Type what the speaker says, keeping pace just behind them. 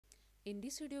In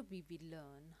this video we will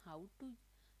learn how to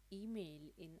email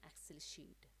in Excel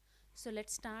sheet. So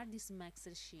let's start this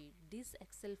Excel sheet. This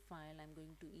Excel file I'm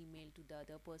going to email to the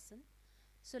other person.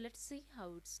 So let's see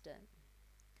how it's done.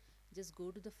 Just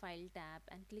go to the file tab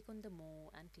and click on the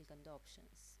more and click on the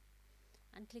options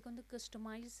and click on the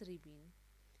customize ribbon.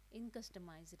 In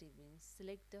customize ribbon,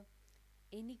 select the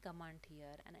any command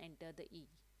here and enter the E.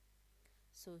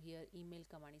 So here email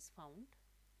command is found.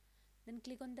 Then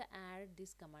click on the add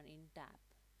this command in tab.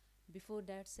 Before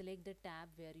that, select the tab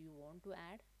where you want to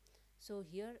add. So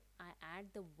here I add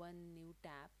the one new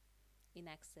tab in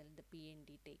Excel, the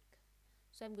PND take.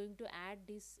 So I'm going to add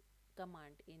this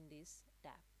command in this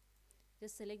tab.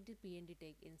 Just select the PND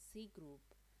take in C group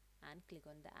and click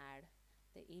on the add.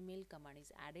 The email command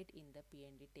is added in the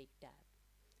PND take tab.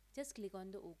 Just click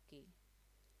on the OK.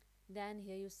 Then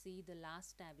here you see the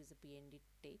last tab is a PND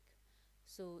take.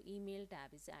 So email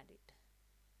tab is added.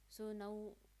 So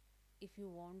now if you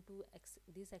want to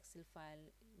this Excel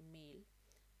file mail,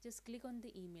 just click on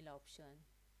the email option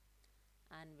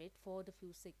and wait for the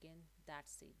few seconds.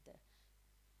 That's it.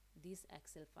 This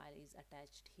Excel file is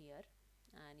attached here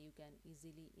and you can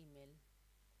easily email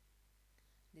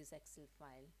this Excel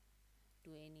file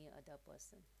to any other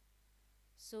person.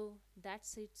 So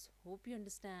that's it. Hope you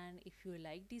understand. If you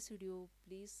like this video,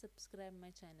 please subscribe my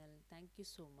channel. Thank you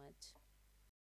so much.